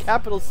about my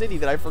capital city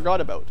that I forgot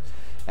about.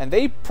 And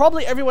they,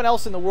 probably everyone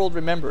else in the world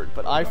remembered,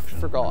 but I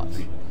forgot.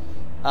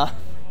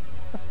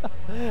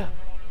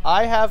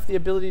 I have the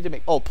ability to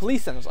make... Oh,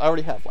 police sentinels. I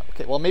already have one.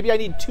 Okay, well, maybe I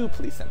need 2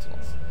 police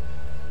sentinels.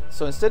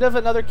 So instead of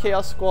another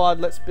chaos squad,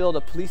 let's build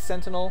a police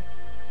sentinel.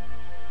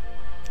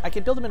 I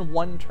can build them in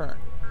 1 turn.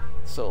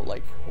 So,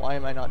 like, why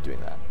am I not doing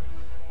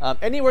that?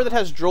 Anywhere that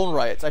has drone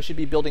riots, I should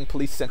be building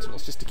police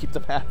sentinels just to keep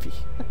them happy.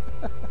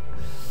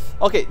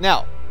 Okay,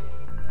 now...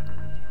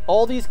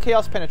 all these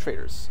chaos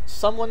penetrators.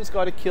 Someone's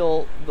got to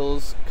kill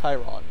those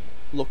Chiron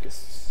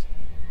locusts.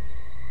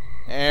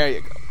 There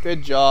you go.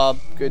 Good job.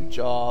 Good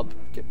job.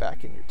 Get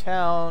back in your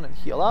town and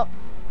heal up.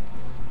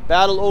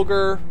 Battle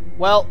ogre.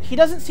 Well, he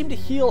doesn't seem to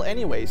heal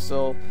anyway,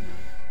 so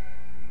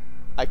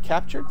I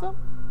captured them.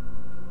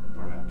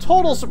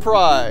 Total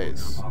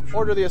surprise.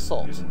 Order the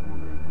assault.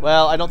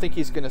 Well, I don't think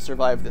he's going to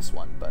survive this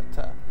one, but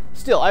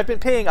still, I've been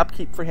paying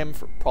upkeep for him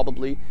for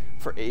probably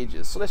for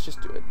ages, so let's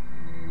just do it.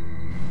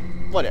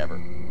 Whatever.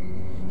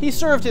 He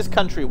served his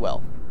country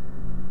well.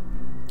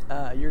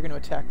 You're going to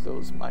attack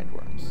those mind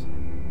worms.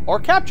 Or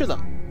capture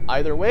them.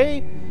 Either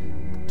way.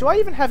 Do I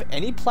even have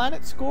any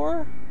planet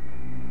score?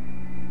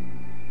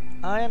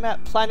 I am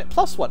at planet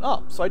 +1.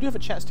 Oh, so I do have a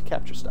chance to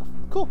capture stuff.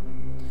 Cool.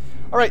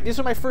 Alright, these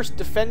are my first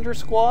defender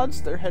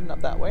squads. They're heading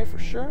up that way for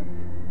sure.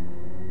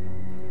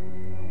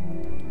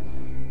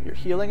 You're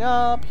healing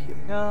up,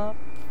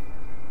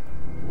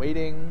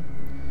 waiting.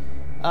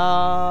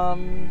 A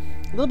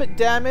little bit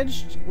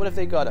damaged. What have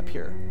they got up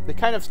here?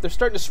 They're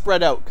starting to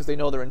spread out because they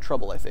know they're in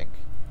trouble, I think.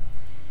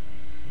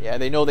 Yeah,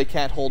 they know they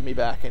can't hold me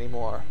back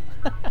anymore.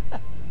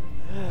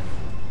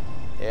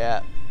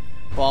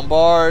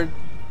 Bombard.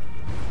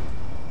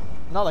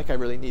 Not like I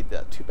really need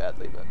that too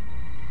badly, but...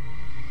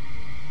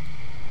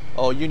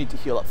 Oh, you need to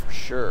heal up for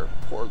sure.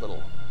 Poor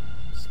little...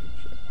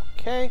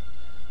 Okay.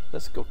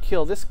 Let's go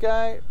kill this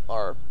guy.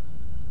 Or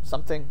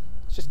something.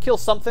 Let's just kill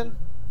something.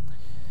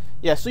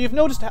 Yeah, so you've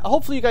noticed...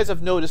 Hopefully you guys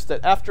have noticed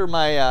that after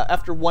my...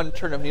 after one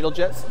turn of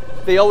Needlejets,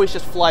 they always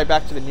just fly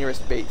back to the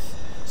nearest base.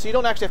 So you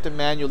don't actually have to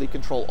manually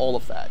control all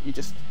of that. You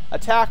just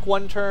attack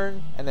one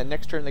turn, and then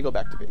next turn they go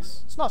back to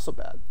base. It's not so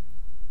bad.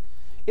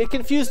 It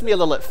confused me a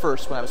little at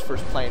first when I was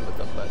first playing with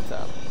them, but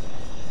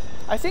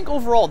I think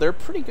overall they're a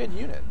pretty good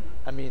unit.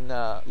 I mean,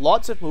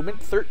 lots of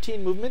movement.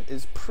 13 movement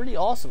is pretty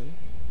awesome.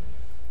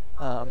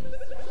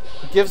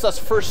 Gives us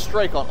first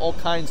strike on all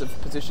kinds of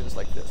positions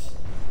like this.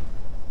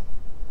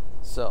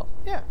 So,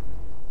 yeah.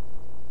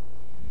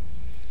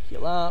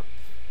 Heal up.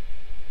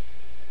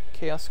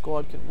 Chaos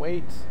Squad can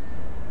wait.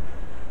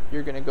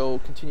 You're going to go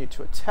continue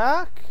to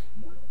attack.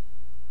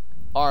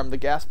 Arm the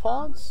gas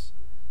pods.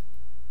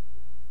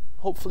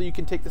 Hopefully you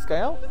can take this guy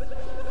out.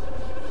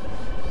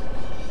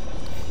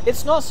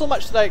 It's not so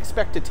much that I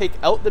expect to take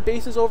out the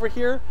bases over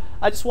here.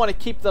 I just want to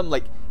keep them,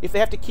 like, if they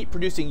have to keep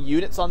producing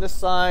units on this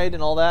side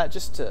and all that,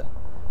 just to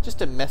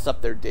mess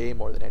up their day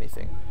more than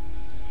anything.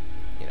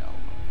 You know.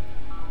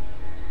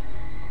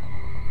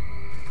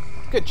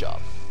 Good job.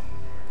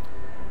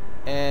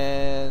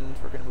 And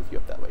we're going to move you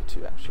up that way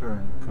too, actually.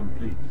 Turn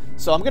complete.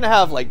 So I'm going to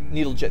have, like,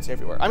 Needlejets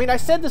everywhere. I mean, I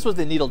said this was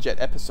the Needlejet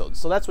episode,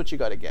 so that's what you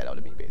got to get out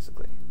of me,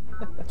 basically.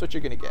 That's what you're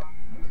going to get.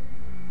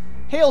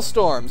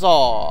 Hailstorms.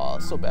 Aw,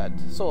 so bad.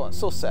 So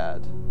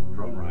sad.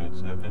 Drone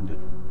rides have ended.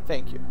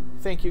 Thank you.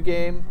 Thank you,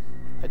 game.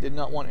 I did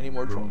not want any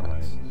more drone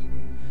rides.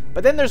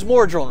 But then there's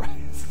more drone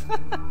rides.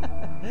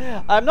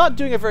 I'm not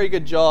doing a very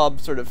good job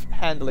sort of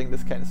handling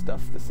this kind of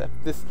stuff.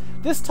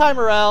 This time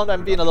around,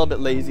 I'm being a little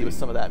bit lazy with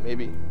some of that,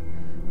 maybe.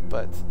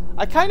 But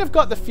I kind of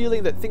got the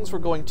feeling that things were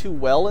going too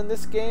well in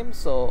this game,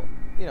 so,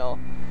 you know,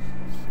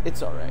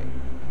 it's alright.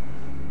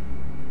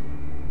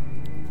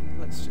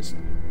 Let's just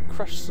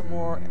crush some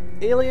more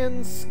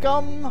alien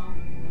scum.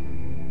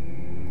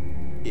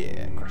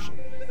 Yeah, crush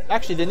it.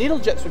 Actually, the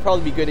Needlejets would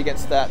probably be good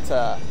against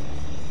that,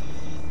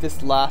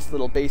 this last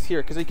little base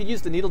here, because they could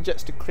use the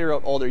Needlejets to clear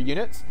out all their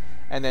units,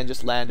 and then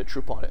just land a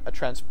troop on it,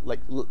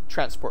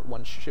 transport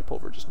one ship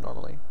over just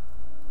normally.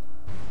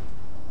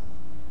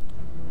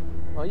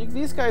 Well,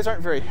 these guys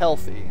aren't very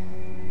healthy.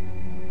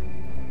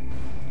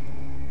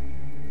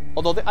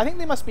 Although, I think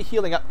they must be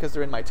healing up because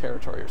they're in my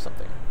territory or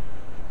something.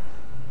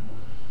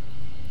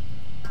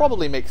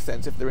 Probably makes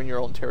sense. If they're in your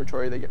own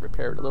territory, they get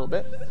repaired a little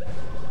bit.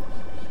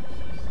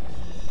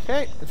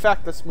 Okay, in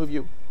fact, let's move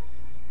you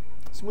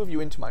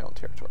into my own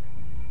territory.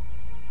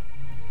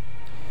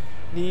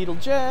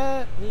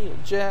 Needlejet,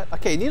 Needlejet.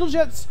 Okay,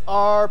 Needlejets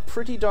are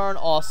pretty darn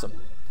awesome.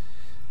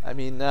 I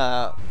mean,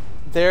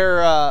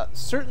 they're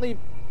certainly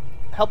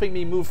helping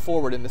me move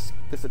forward in this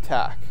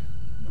attack.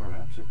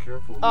 Perhaps a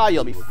careful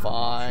You'll be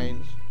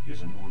fine.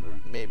 Is in order.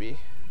 Maybe.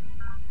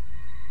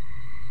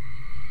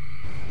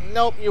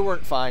 Nope, you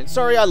weren't fine.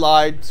 Sorry, I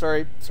lied.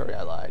 Sorry,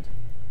 I lied.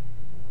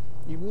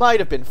 You might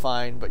have been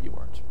fine, but you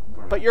weren't.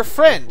 But your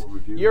friend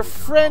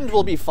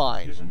will be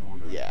fine.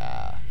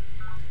 Yeah.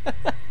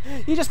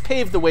 He just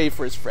paved the way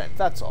for his friend,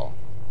 that's all.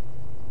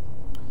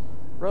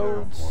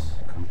 Roads.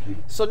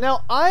 So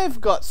now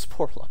I've got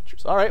spore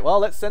launchers. Alright, well,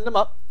 let's send them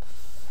up.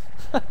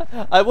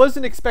 I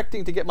wasn't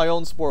expecting to get my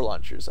own spore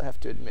launchers, I have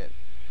to admit.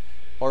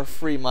 Or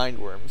free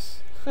mindworms.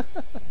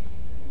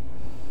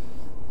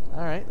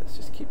 Alright, let's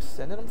just keep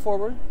sending them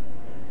forward.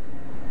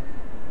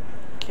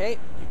 Okay,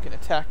 you can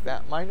attack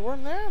that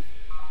mindworm there.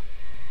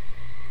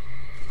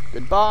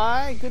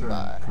 Goodbye,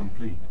 goodbye.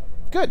 Complete.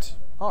 Good.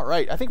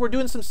 Alright, I think we're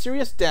doing some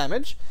serious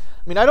damage.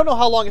 I mean, I don't know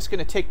how long it's going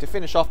to take to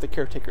finish off the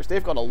caretakers.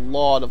 They've got a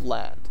lot of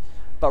land.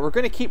 But we're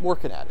going to keep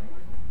working at it.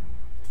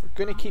 We're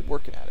going to keep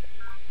working at it.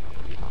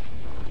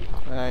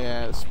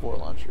 Yeah, the spore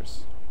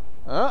launchers.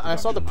 I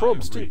saw the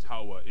probes too.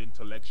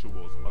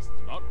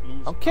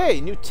 Okay,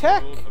 new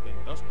tech.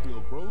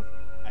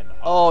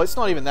 Oh, it's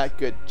not even that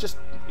good. Just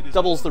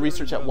doubles the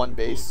research at one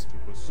base.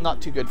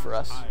 Not too good for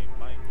us.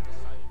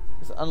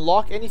 Does it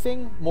unlock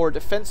anything? More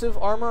defensive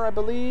armor, I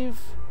believe.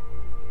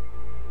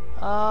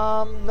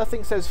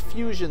 Nothing says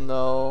fusion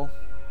though.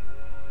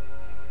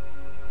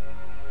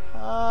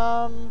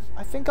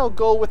 I think I'll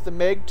go with the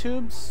mag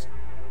tubes.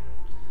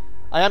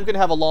 I am going to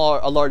have a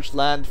large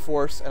land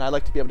force, and I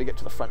like to be able to get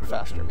to the front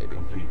faster, maybe.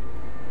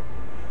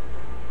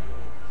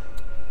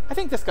 I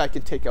think this guy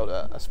can take out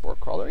a spore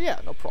crawler. Yeah,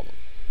 no problem.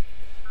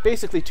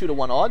 Basically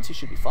 2-to-1 odds. He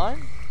should be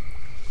fine.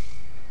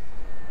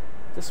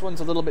 This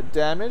one's a little bit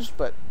damaged,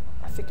 but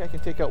I think I can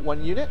take out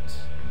one unit.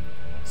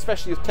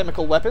 Especially with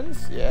chemical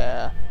weapons.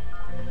 Yeah.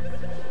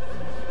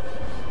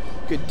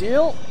 Good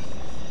deal.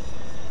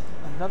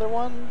 Another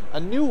one. A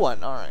new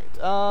one. Alright.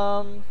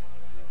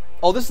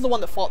 Oh, this is the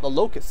one that fought the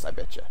locusts, I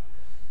betcha.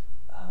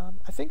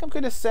 I think I'm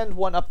going to send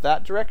one up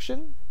that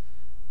direction.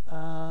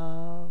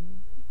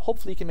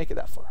 Hopefully he can make it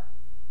that far.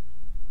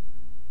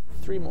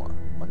 3 more.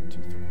 1,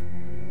 2, 3.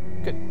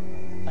 Good.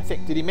 I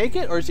think. Did he make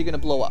it, or is he going to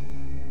blow up?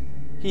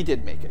 He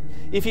did make it.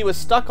 If he was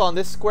stuck on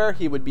this square,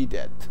 he would be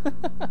dead.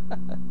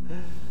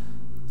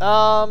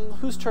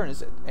 Whose turn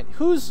is it? And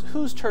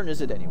whose turn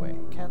is it anyway?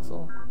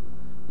 Cancel.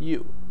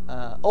 You.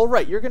 Oh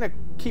right, you're gonna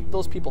keep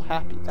those people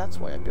happy. That's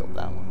why I built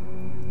that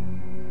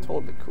one.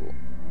 Totally cool.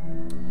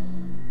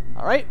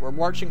 Alright, we're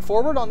marching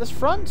forward on this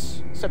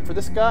front, except for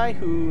this guy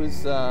who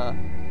is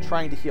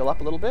trying to heal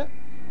up a little bit.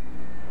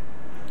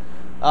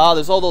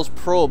 There's all those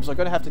probes. I'm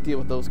going to have to deal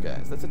with those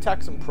guys. Let's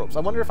attack some probes. I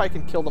wonder if I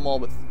can kill them all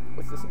with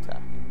this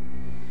attack.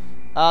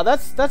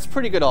 That's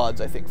pretty good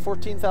odds, I think.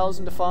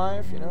 14,000 to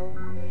 5, you know.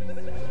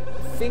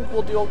 I think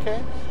we'll do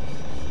okay.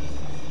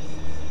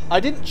 I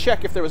didn't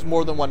check if there was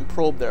more than one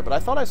probe there, but I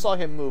thought I saw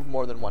him move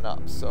more than one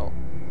up, so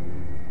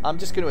I'm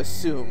just going to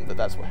assume that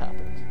that's what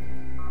happened.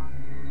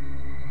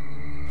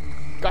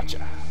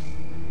 Gotcha.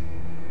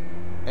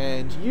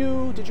 And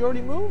you, did you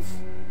already move?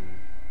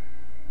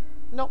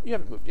 No, you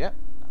haven't moved yet.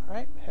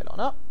 Alright, head on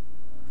up.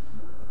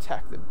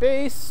 Attack the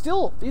base.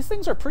 Still, these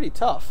things are pretty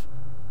tough.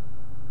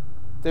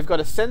 They've got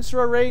a sensor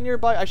array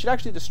nearby. I should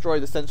actually destroy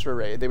the sensor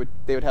array. They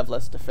would have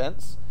less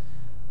defense.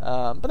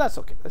 But that's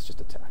okay. Let's just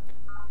attack.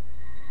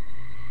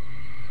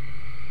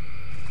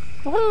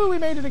 Woohoo! We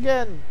made it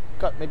again!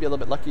 Got maybe a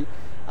little bit lucky.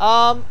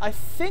 I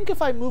think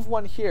if I move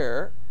one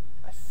here,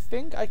 I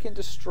think I can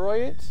destroy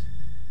it.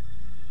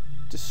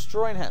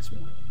 Destroy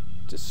enhancement.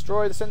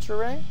 Destroy the sensor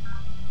array.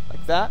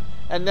 Like that.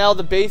 And now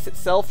the base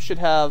itself should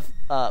have...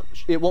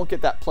 it won't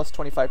get that plus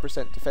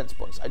 25% defense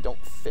bonus, I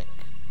don't think.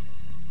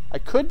 I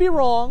could be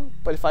wrong,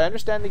 but if I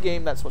understand the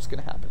game, that's what's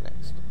going to happen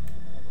next.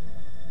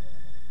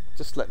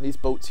 Just letting these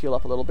boats heal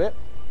up a little bit.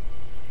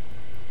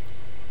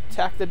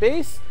 Attack the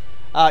base.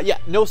 Yeah,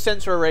 no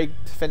sensor array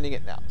defending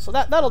it now. So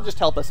that'll just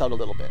help us out a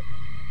little bit.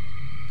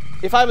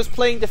 If I was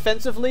playing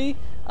defensively,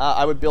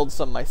 I would build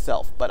some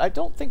myself, but I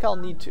don't think I'll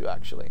need to,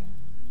 actually.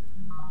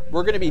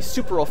 We're going to be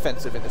super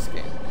offensive in this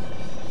game.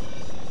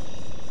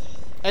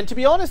 And to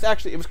be honest,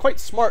 actually, it was quite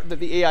smart that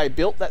the AI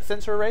built that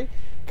sensor array,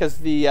 because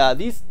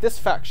this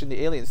faction,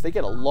 the aliens, they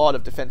get a lot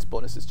of defense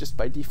bonuses just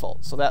by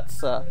default. So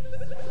that's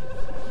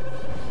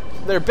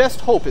their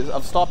best hope is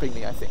of stopping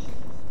me, I think.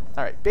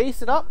 All right,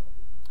 base it up.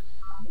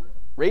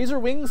 Razor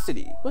Wing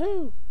City.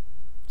 Woohoo!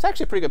 It's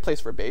actually a pretty good place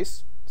for a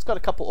base. It's got a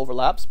couple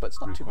overlaps, but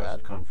it's not too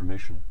bad.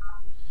 Confirmation.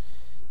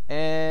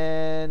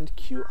 And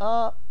queue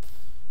up.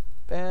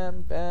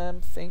 Bam,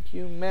 bam. Thank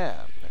you,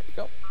 ma'am. There you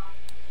go.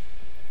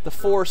 The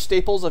 4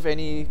 staples of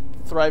any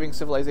thriving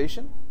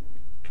civilization.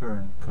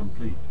 Turn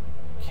complete.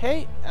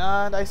 Okay,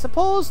 and I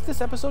suppose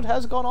this episode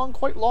has gone on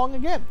quite long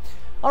again.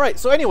 Alright,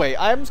 so anyway,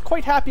 I'm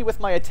quite happy with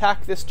my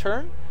attack this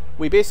turn.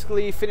 We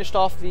basically finished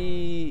off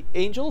the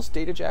angels,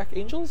 Data Jack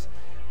angels,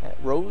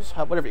 Rose,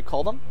 whatever you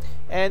call them,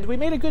 and we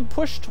made a good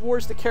push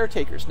towards the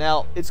caretakers.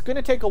 Now, it's going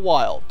to take a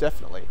while,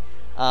 definitely.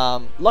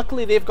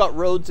 Luckily, they've got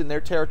roads in their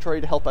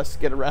territory to help us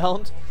get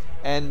around,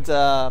 and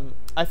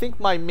I think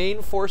my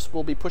main force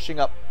will be pushing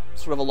up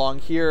sort of along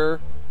here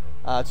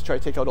to try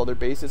to take out all their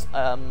bases,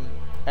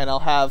 and I'll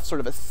have sort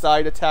of a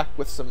side attack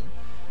with some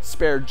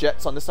spare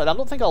jets on this side. I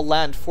don't think I'll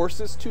land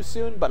forces too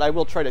soon, but I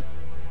will try to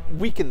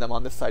weaken them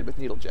on this side with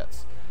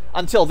Needlejets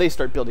until they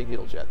start building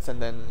Needlejets,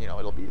 and then, you know,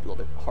 it'll be a little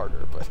bit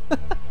harder, but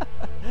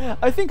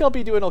I think I'll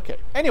be doing okay.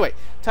 Anyway,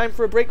 time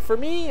for a break for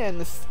me, and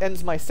this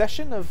ends my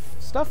session of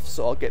stuff,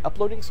 so I'll get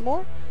uploading some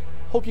more.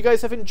 Hope you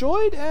guys have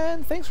enjoyed,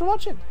 and thanks for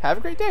watching. Have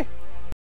a great day.